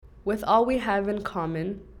With all we have in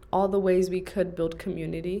common, all the ways we could build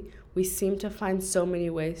community, we seem to find so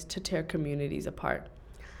many ways to tear communities apart.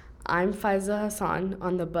 I'm Faiza Hassan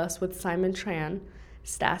on the bus with Simon Tran,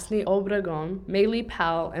 Stasny Obregon, Maylee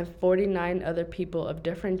Powell, and 49 other people of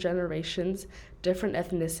different generations, different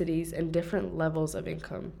ethnicities, and different levels of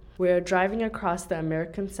income. We are driving across the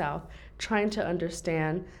American South, trying to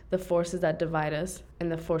understand the forces that divide us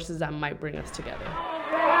and the forces that might bring us together.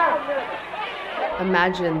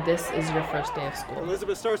 Imagine this is your first day of school.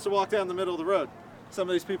 Elizabeth starts to walk down the middle of the road. Some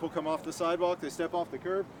of these people come off the sidewalk, they step off the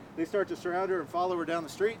curb, they start to surround her and follow her down the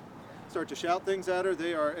street, start to shout things at her.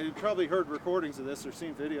 You've probably heard recordings of this or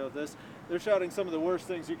seen video of this. They're shouting some of the worst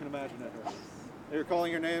things you can imagine at her. They're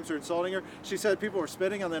calling her names or insulting her. She said people were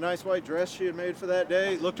spitting on the nice white dress she had made for that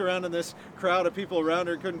day, looked around in this crowd of people around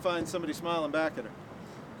her and couldn't find somebody smiling back at her.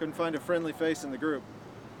 Couldn't find a friendly face in the group.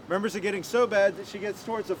 Members are getting so bad that she gets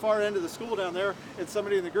towards the far end of the school down there, and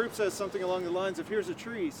somebody in the group says something along the lines of, "Here's a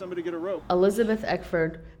tree, somebody get a rope." Elizabeth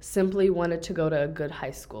Eckford simply wanted to go to a good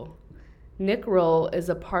high school. Nick Roll is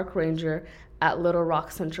a park ranger at Little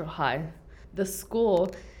Rock Central High. The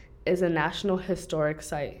school is a National Historic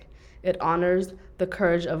Site. It honors the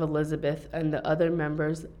courage of Elizabeth and the other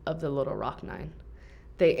members of the Little Rock Nine.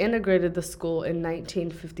 They integrated the school in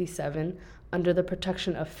 1957 under the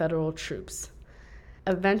protection of federal troops.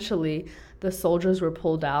 Eventually, the soldiers were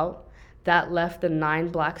pulled out. That left the 9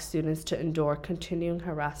 black students to endure continuing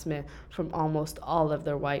harassment from almost all of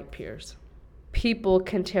their white peers. People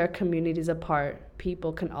can tear communities apart.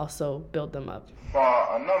 People can also build them up. For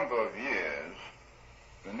a number of years,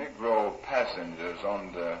 the Negro passengers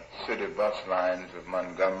on the city bus lines of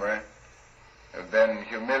Montgomery have been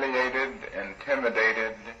humiliated,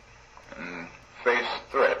 intimidated, and faced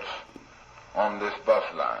threats on this bus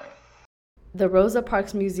line. The Rosa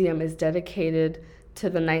Parks Museum is dedicated to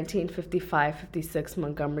the 1955-56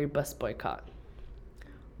 Montgomery bus boycott.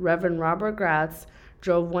 Reverend Robert Gratz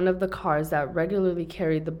drove one of the cars that regularly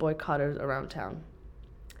carried the boycotters around town.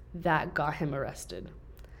 That got him arrested.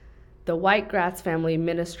 The White Gratz family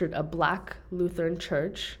ministered a black Lutheran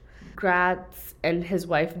church. Gratz and his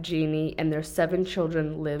wife Jeannie and their 7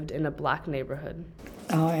 children lived in a black neighborhood.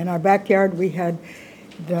 In our backyard, we had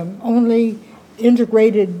the only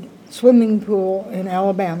integrated swimming pool in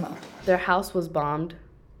Alabama. Their house was bombed,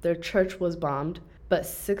 their church was bombed, but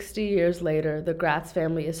 60 years later, the Gratz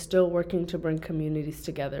family is still working to bring communities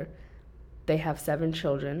together. They have 7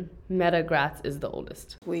 children. Meta Gratz is the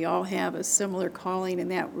oldest. We all have a similar calling in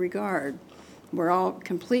that regard. We're all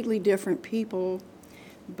completely different people,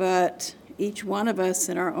 but each one of us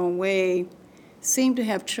in our own way seem to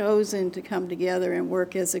have chosen to come together and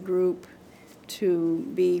work as a group to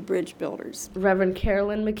be bridge builders. Reverend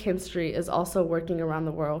Carolyn McKinstry is also working around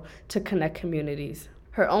the world to connect communities.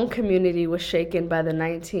 Her own community was shaken by the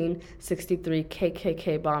 1963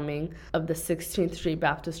 KKK bombing of the 16th Street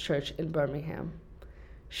Baptist Church in Birmingham.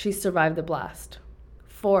 She survived the blast.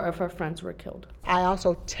 4 of her friends were killed. I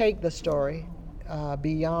also take the story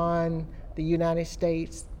beyond the United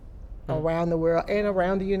States, around the world, and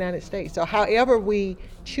around the United States. So however we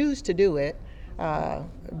choose to do it,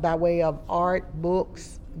 by way of art,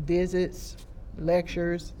 books, visits,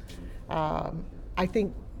 lectures, I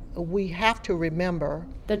think we have to remember.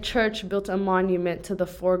 The church built a monument to the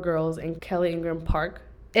 4 girls in Kelly Ingram Park.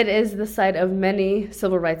 It is the site of many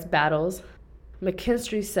civil rights battles.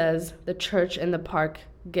 McKinstry says the church and the park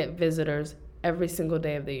get visitors every single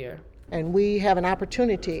day of the year. And we have an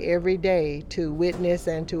opportunity every day to witness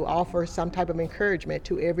and to offer some type of encouragement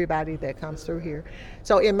to everybody that comes through here.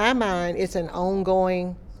 So in my mind, it's an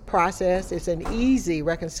ongoing process. It's an easy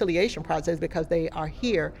reconciliation process because they are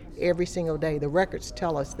here every single day. The records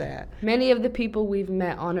tell us that. Many of the people we've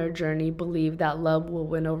met on our journey believe that love will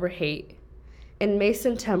win over hate. In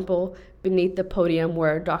Mason Temple, beneath the podium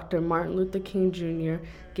where Dr. Martin Luther King Jr.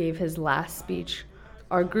 gave his last speech,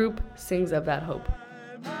 our group sings of that hope.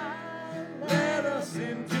 Let us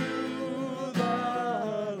into the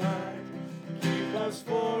light, keep us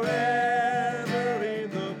forever in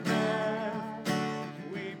the path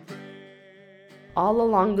we pray. All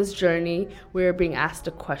along this journey, we are being asked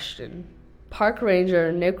a question. Park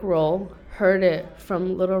Ranger Nick Roll heard it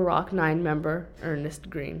from Little Rock 9 member Ernest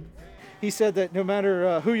Green. He said that no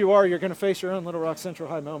matter who you are, you're going to face your own Little Rock Central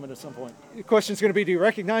High moment at some point. The question's going to be, do you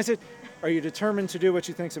recognize it? Are you determined to do what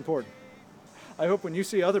you think is important? I hope when you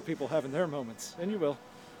see other people having their moments, and you will,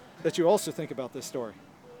 that you also think about this story,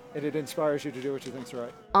 and it inspires you to do what you think's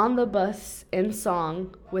right. On the bus, in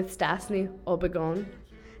song, with Stasny Obregon,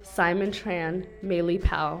 Simon Tran, Maylee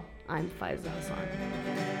Powell, I'm Faiza Hassan.